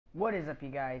What is up, you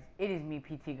guys? It is me,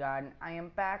 PT God, and I am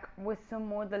back with some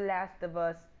more The Last of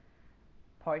Us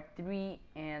Part 3.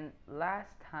 And last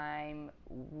time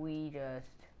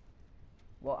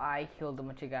well, I killed a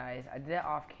bunch of guys. I did that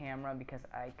off camera because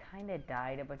I kind of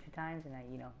died a bunch of times, and I,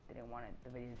 didn't want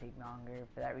the video to take longer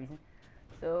for that reason.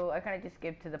 So I kind of just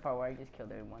skipped to the part where I just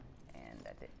killed everyone, and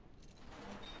that's it.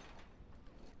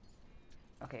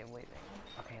 Okay, wait.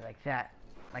 Okay, like that.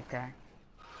 Like that.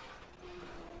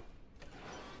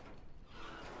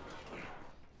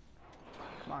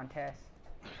 Come on, Tess.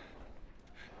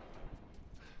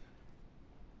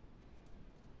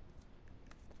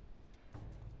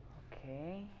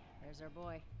 Okay. There's our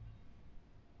boy.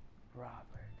 Robert.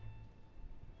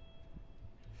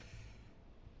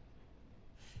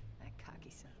 That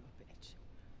cocky son of a bitch.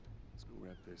 Let's go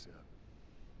wrap this up.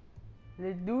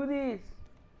 Let's do this.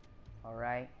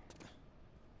 Alright.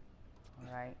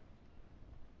 Alright.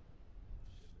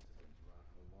 Shipments have been dry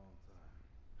for a long time.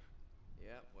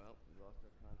 Yeah, well, we lost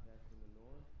our contacts in the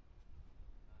north.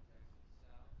 Contacts in the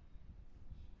south.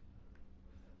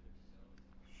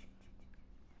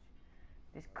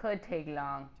 This could take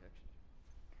long. Protection.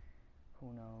 Who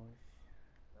knows?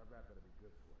 That wrap better be good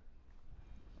for it.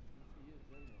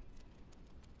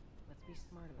 Let's be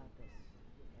smart about this.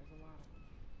 There's a lot of them.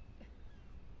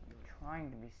 I'm trying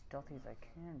to be stealthy as I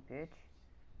can, bitch.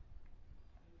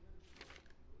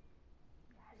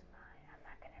 That's mine. I'm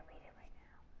not gonna read it right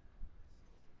now.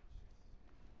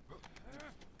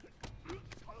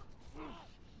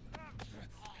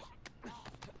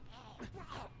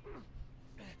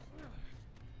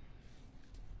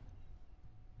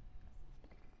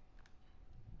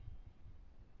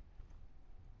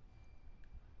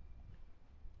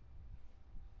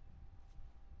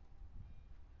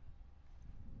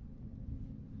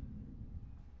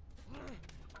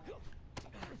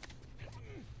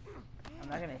 I'm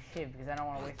not gonna shift because I don't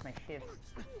want to waste my shifts.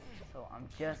 So I'm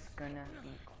just gonna be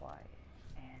quiet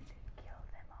and kill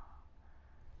them all.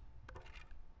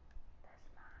 That's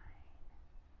mine.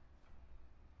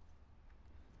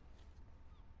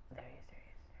 There he is.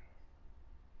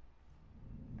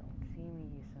 Don't see me,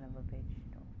 you son of a bitch.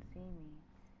 Don't see me.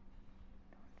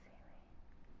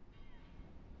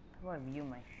 How about I view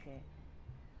my shit?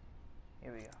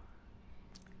 Here we go.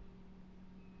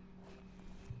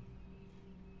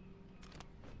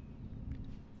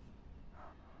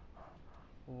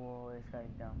 Whoa, this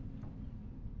guy's dumb.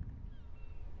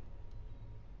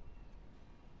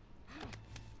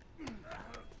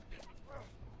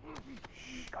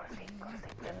 Shh, go to sleep.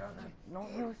 No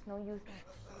use.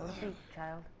 Go to sleep,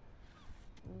 child.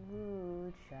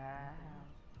 Ooh, child.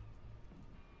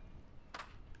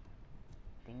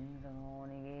 Things are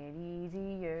gonna get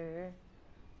easier.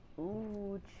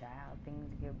 Ooh, child,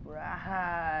 things get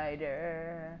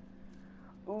brighter.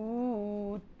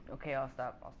 Ooh. Okay, I'll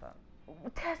stop.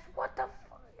 Ooh, Tess, what the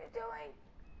fuck are you doing?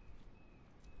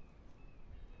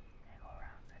 Can I go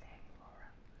around? I think I can go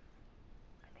around.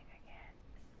 I think I can.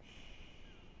 Shh.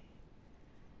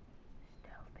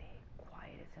 Stealthy.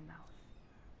 Quiet as a mouse.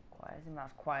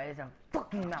 Quiet as a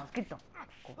fucking mouse. Get the fuck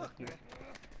over here.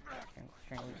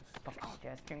 Strangle, fucking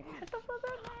chest. Shut the fuck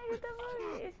up, man. Get the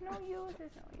fuck. It's no use.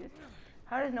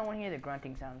 How does no one hear the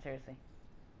grunting sound? Seriously.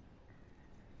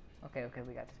 Okay,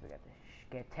 we got this.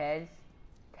 Get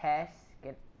Tess,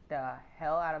 get the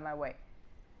hell out of my way.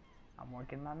 I'm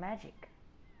working my magic.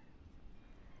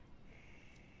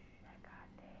 Shh, I got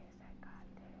this.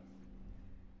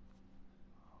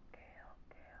 Okay.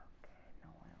 No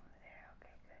one over there.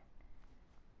 Okay, good.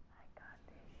 I got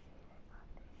this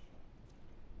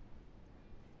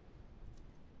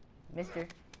shit. Mister.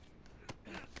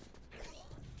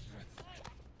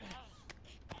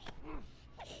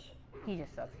 He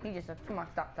just sucks. Come on,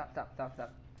 stop.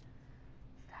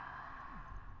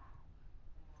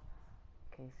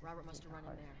 Okay, so Robert must have run in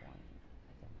there.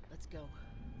 Let's go.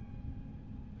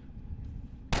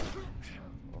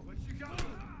 What you got?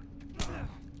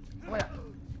 What up?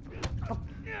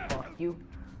 Fuck you.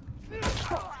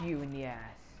 Fuck you in the ass.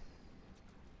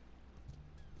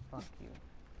 Fuck you.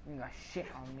 You got shit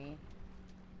on me.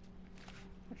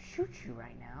 I'd shoot you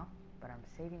right now, but I'm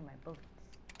saving my bullets.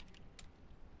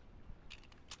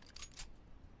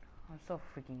 I'm so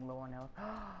freaking low on health.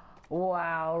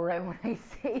 Wow, right when I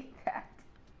say that.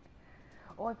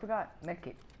 Oh, I forgot.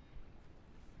 Medkit.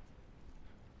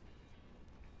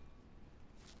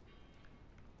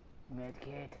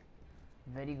 Medkit.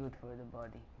 Very good for the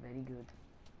body. Very good.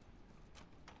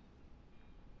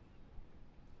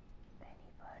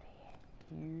 Anybody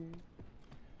in here?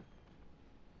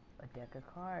 A deck of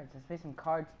cards. Let's play some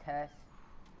cards, Tess.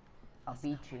 I'll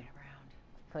beat you.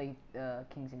 Play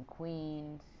Kings and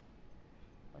Queens.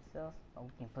 What's else? Oh, we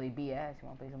can play BS. You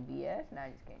wanna play some BS? Nah,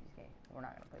 just kidding, just kidding. We're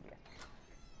not gonna play BS.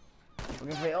 We're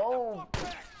gonna play. Oh!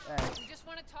 We just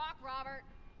want to talk, Robert.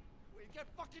 We got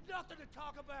fucking nothing to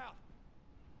talk about.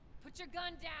 Put your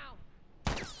gun down.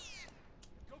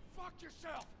 Go fuck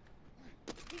yourself.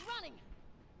 He's running.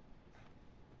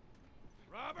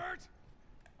 Robert!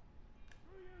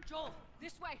 Joel,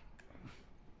 this way.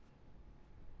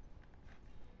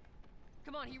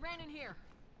 Come on, he ran in here.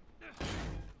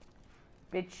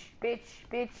 Bitch, bitch,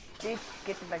 bitch, bitch.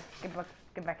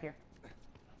 Get back here.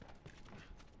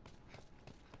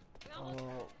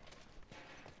 Oh.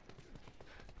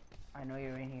 I know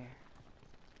you're in here.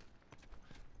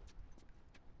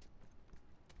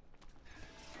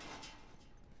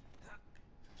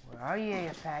 Where are you, you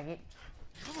faggot?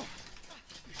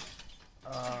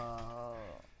 Oh.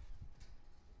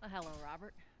 Well, hello,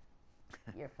 Robert.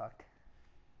 You're fucked.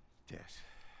 Tess.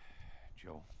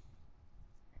 Joel.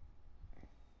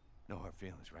 No hard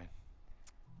feelings, right?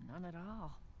 None at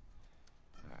all.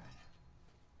 Alright.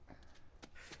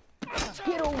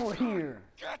 Get over here!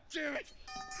 God damn it!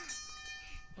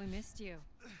 We missed you.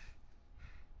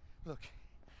 Look,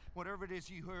 whatever it is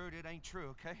you heard, it ain't true,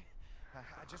 okay?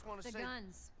 I just want to The say...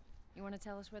 guns. You want to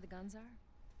tell us where the guns are?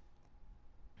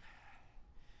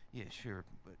 Yeah, sure,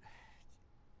 but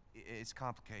it's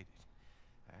complicated.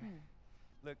 All right.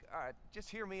 Look, all right, just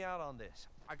hear me out on this.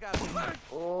 I got.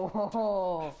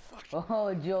 Oh,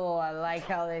 oh, Joel, I like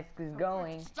how this is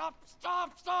going. Stop!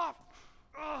 Stop! Stop!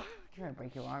 Ugh. You're gonna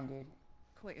break your arm, dude.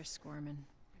 Quit your squirming.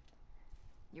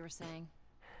 You were saying?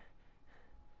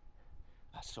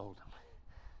 I sold him.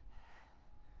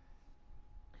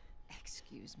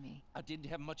 Excuse me. I didn't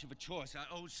have much of a choice. I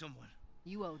owed someone.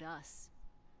 You owed us.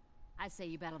 I'd say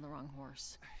you bet on the wrong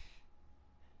horse.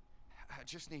 I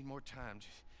just need more time.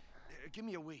 Just, give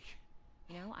me a week.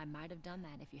 You know, I might have done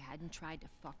that if you hadn't tried to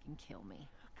fucking kill me.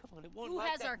 Come on, it won't. Who like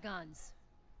has that. our guns?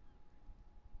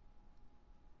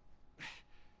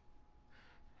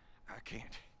 I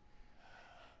can't.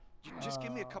 Just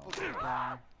give me a couple days.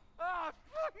 God.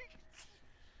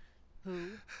 Who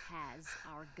has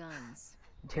our guns?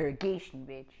 Interrogation,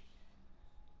 bitch.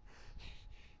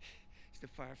 It's the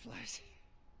Fireflies.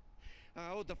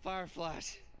 I owed the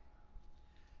Fireflies.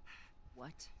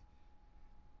 What?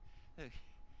 Look,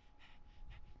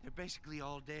 they're basically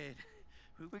all dead.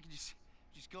 We can just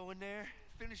go in there,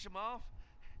 finish them off.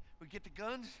 We get the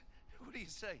guns. What do you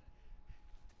say?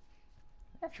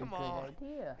 That's Come a good on.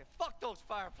 idea. Yeah, fuck those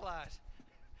Fireflies.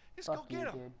 Just Fuck go you,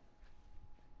 get them. dude.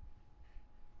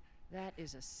 That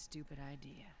is a stupid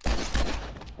idea.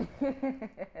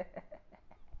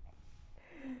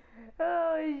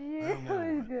 Oh shit,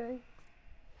 that was good.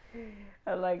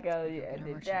 I like how you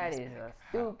ended. That is a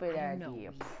stupid I know.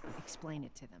 idea. Explain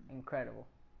it to them. Incredible.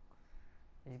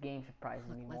 This game surprises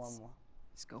Look, me more let's- and more.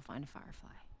 Let's go find a Firefly.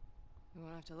 We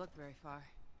won't have to look very far.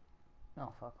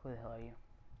 No, fuck, who the hell are you?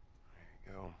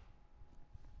 There you go.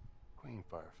 Queen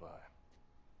Firefly.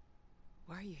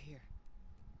 Why are you here?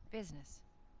 Business.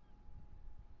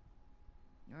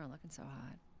 You're looking so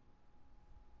hot.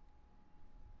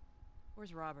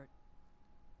 Where's Robert?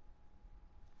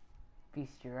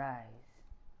 Feast your eyes.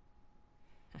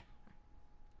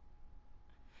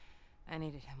 I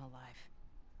needed him alive.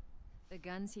 The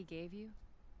guns he gave you,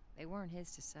 they weren't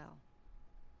his to sell.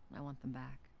 I want them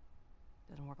back.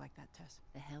 Doesn't work like that, Tess.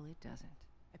 The hell it doesn't.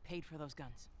 I paid for those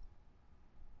guns.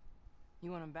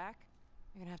 You want them back?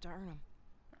 You're gonna have to earn them.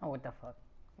 Oh, what the fuck?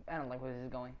 I don't like where this is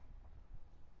going.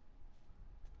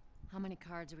 How many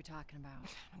cards are we talking about?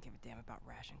 I don't give a damn about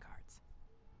ration cards.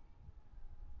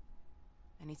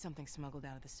 I need something smuggled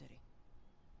out of the city.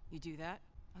 You do that,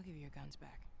 I'll give you your guns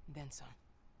back. And then some.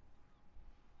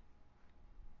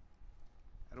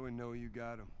 How do we know you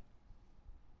got them?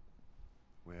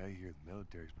 Well, I hear the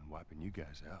military's been wiping you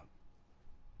guys out.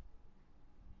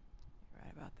 You're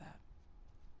right about that.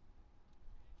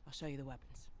 I'll show you the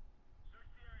weapons.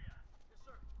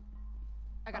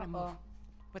 I gotta move.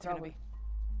 What's it gonna be?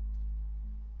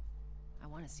 I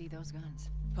want to see those guns.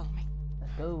 Follow me.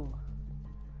 Let's go.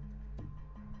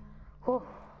 Whew.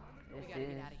 We This gotta is.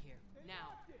 get out of here.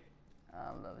 Now.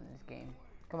 I'm loving this game.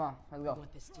 Come on, let's You go.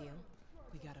 want this deal?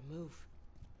 We gotta move.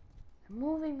 I'm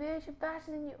moving, bitch. I'm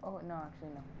faster than you. Oh no, actually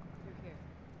no. You're here.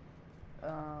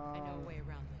 I know a way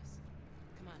around this.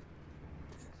 Come on.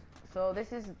 So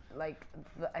this is like,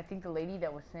 I think the lady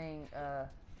that was saying,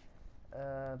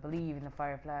 believe in the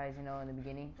Fireflies, you know, in the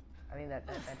beginning. I think that's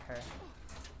her.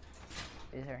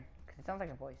 It is her, cause it sounds like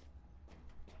a voice.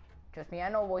 Trust me, I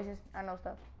know voices. I know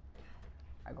stuff.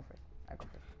 I go first. I go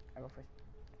first. I go first.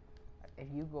 If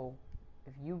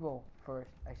you go first,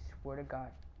 I swear to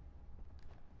God.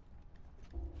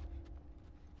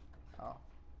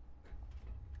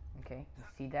 Okay, you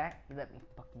see that? You let me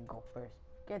fucking go first.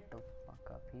 Get the fuck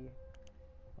up here.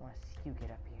 I wanna see you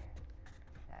get up here.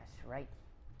 That's right.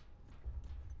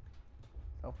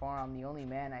 So far, I'm the only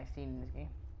man I've seen in this game.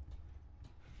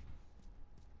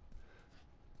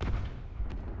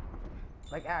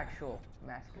 Like actual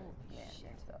masculine Holy man shit.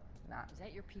 and stuff. Not, Is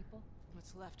that your people?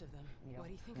 What's left of them? you know, Why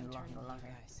do you think I'm turning on you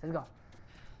guys? Let's go.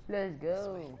 Let's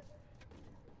go.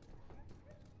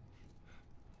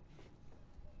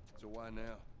 So why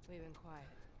now? We've been quiet.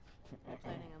 They're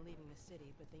planning on leaving the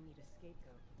city, but they need a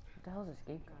scapegoat. What the hell's a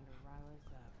scapegoat? Trying to rile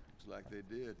us up. Looks like they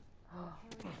did.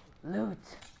 Loot.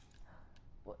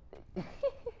 What?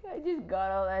 I just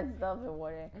got all that stuff and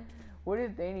what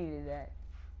if they needed that?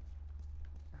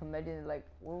 Imagine like,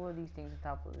 what were these things on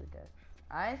top of the desk?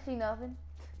 I ain't see nothing.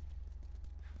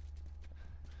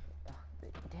 Ugh,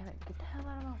 damn it, get the hell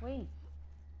out of my way.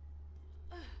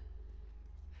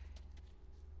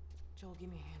 Joel, give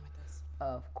me a hand with this.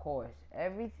 Of course,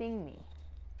 everything me.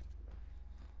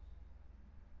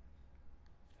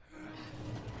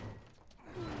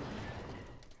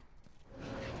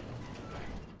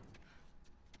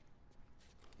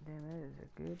 Damn, that is a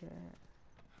good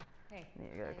Hey, yeah,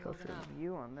 I got a how you closer holding up?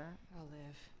 view on that. I'll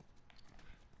live.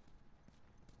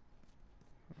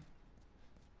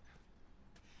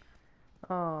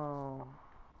 Oh.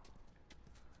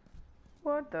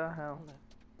 What the hell? Hold up.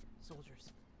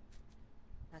 Soldiers.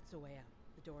 That's the way out.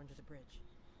 The door under the bridge.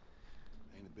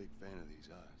 Ain't a big fan of these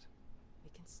odds. We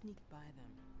can sneak by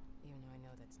them, even though I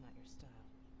know that's not your style.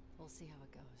 We'll see how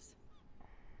it goes.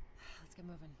 Let's get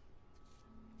moving.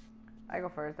 I go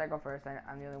first.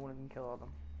 I'm the only one who can kill all of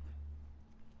them.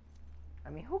 I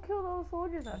mean, who killed all the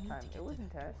soldiers that We need time? to get It to wasn't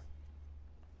that Tess. door.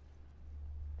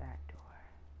 That door.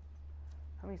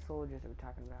 How many soldiers are we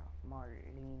talking about?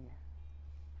 Marlene.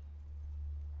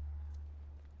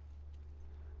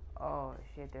 Oh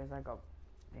shit, there's like a...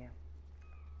 Damn.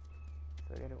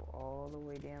 So I gotta go all the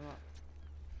way damn up.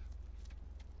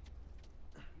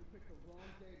 You picked the wrong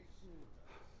day to shoot with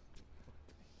us.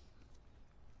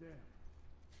 Damn.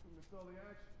 You missed all the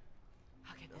action.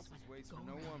 I'll get this one. Waits Go for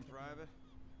no around one, to the Private.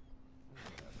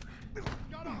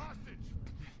 Got a hostage!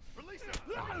 Release him!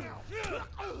 Right now!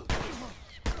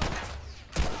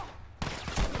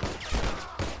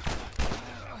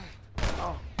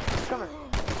 Oh, come on.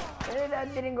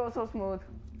 That didn't go so smooth.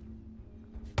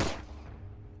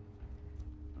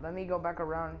 Let me go back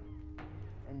around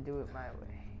and do it my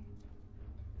way.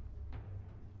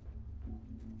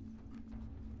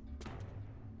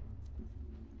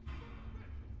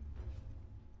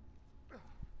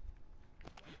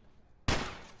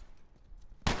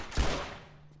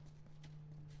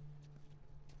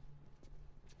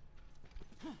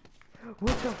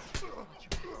 What the?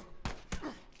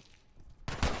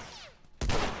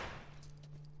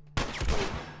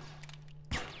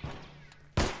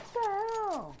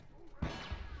 Hell?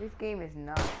 This game is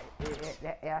not.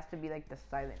 It has to be like the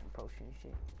silent potion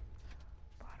shit.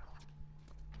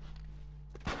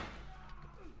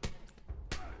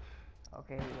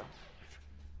 Okay, here we go.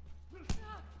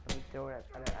 Let me throw it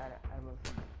at a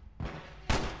motherfucker.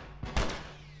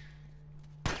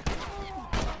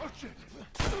 Oh shit!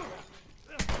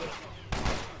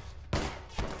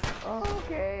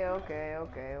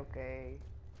 Okay.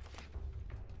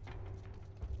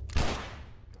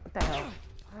 What the hell?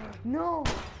 No!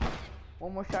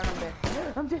 One more shot, I'm dead.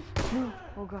 I'm dead. No.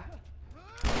 Oh god.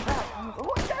 Ah,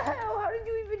 what the hell? How did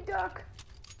you even duck?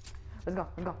 Let's go.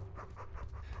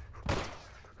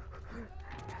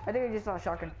 I think I just saw a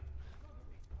shotgun.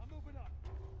 I'm moving up.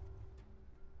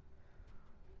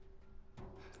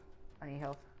 I need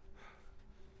health.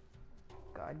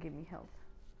 God, give me health.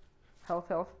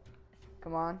 Health.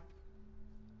 Come on.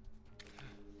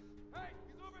 Hey,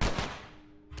 he's over here!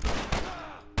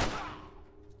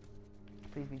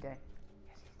 Please be dead.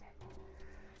 Yes, he's dead.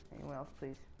 Anyone else,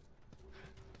 please?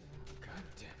 God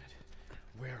damn it.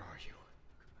 Where are you?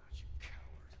 Come out, you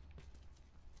coward.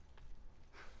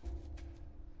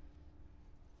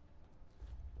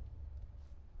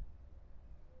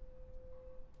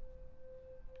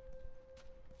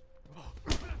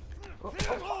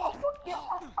 Oh, fuck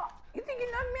yeah. You think you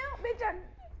knocked me out, bitch?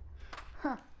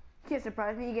 Huh. Can't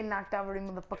surprise me. You get knocked out every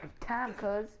motherfucking time,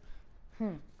 cuz.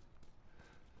 You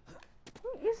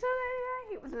saw that guy?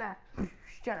 He was like,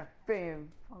 he's trying to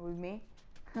fuck with me.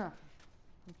 Huh.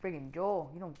 I'm friggin'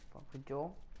 Joel. You don't fuck with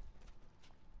Joel.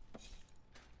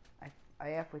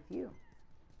 I F with you.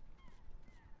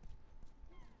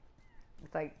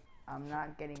 It's like, I'm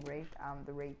not getting raped. I'm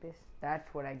the rapist.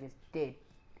 That's what I just did.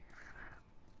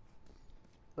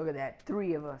 Look at that.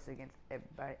 3 of us against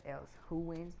everybody else. Who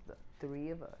wins? The 3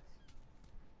 of us.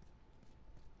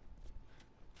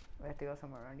 We have to go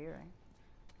somewhere around here, right?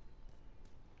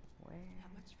 Where?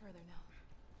 Not much further now.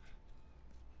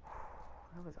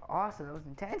 That was awesome. That was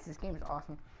intense. This game is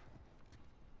awesome.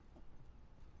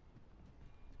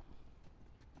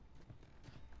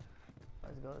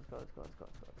 Let's go, let's go, let's go, let's go,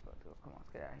 let's go, let's go, let's go. Come on,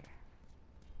 let's get out of here.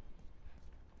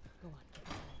 Go on.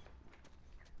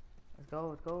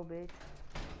 Let's go, bitch.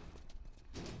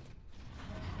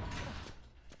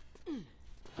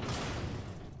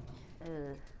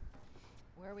 Ugh.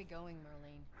 Where are we going,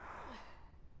 Marlene?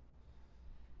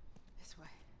 This way.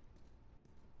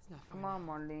 It's not far. Come on,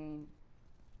 Marlene.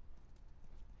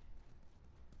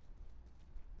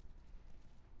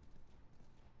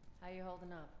 How you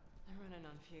holding up? I'm running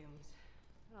on fumes,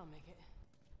 but I'll make it.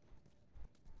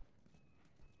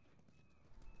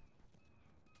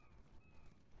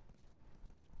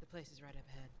 The place is right up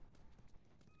ahead.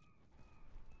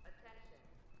 Attention.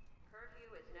 Curfew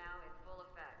is now in full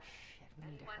effect. Shit, we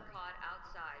need to Anyone hurry. caught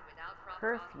outside without proper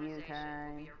Curfew authorization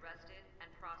will be time. arrested and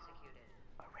prosecuted.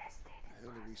 Arrested. The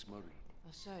hell are we smoking?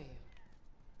 I'll show you.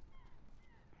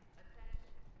 Attention.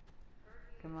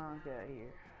 Curfew Come on, get out of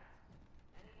here.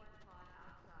 Anyone caught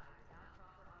outside without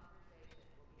proper authorization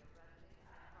will be arrested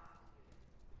and prosecuted.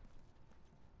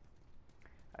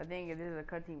 I think this is a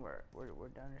cutscene where we're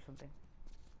done or something.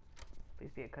 Please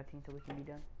be a cutscene so we can be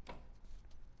done.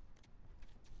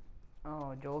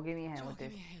 Oh, Joel, give me a hand Joel, with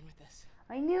give this. me a hand with this.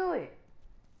 I knew it.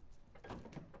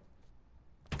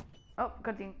 Oh,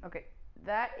 cutscene. Okay,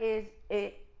 that is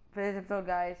it for this episode,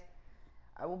 guys.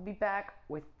 I will be back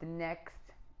with the next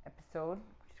episode,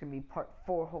 which is gonna be part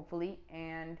 4, hopefully.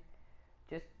 And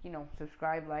just, you know,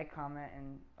 subscribe, like, comment,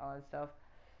 and all that stuff.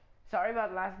 Sorry about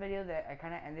the last video that I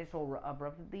kind of ended so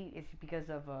abruptly. It's because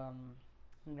of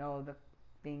you know, the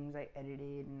things I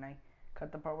edited, and I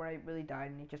cut the part where I really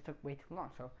died, and it just took way too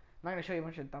long. So I'm not gonna show you a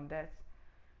bunch of thumb deaths.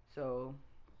 So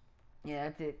yeah,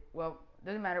 that's it. Well,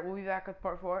 doesn't matter. We'll be back with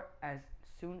part 4 as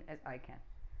soon as I can.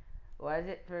 Well, that's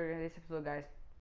it for this episode, guys.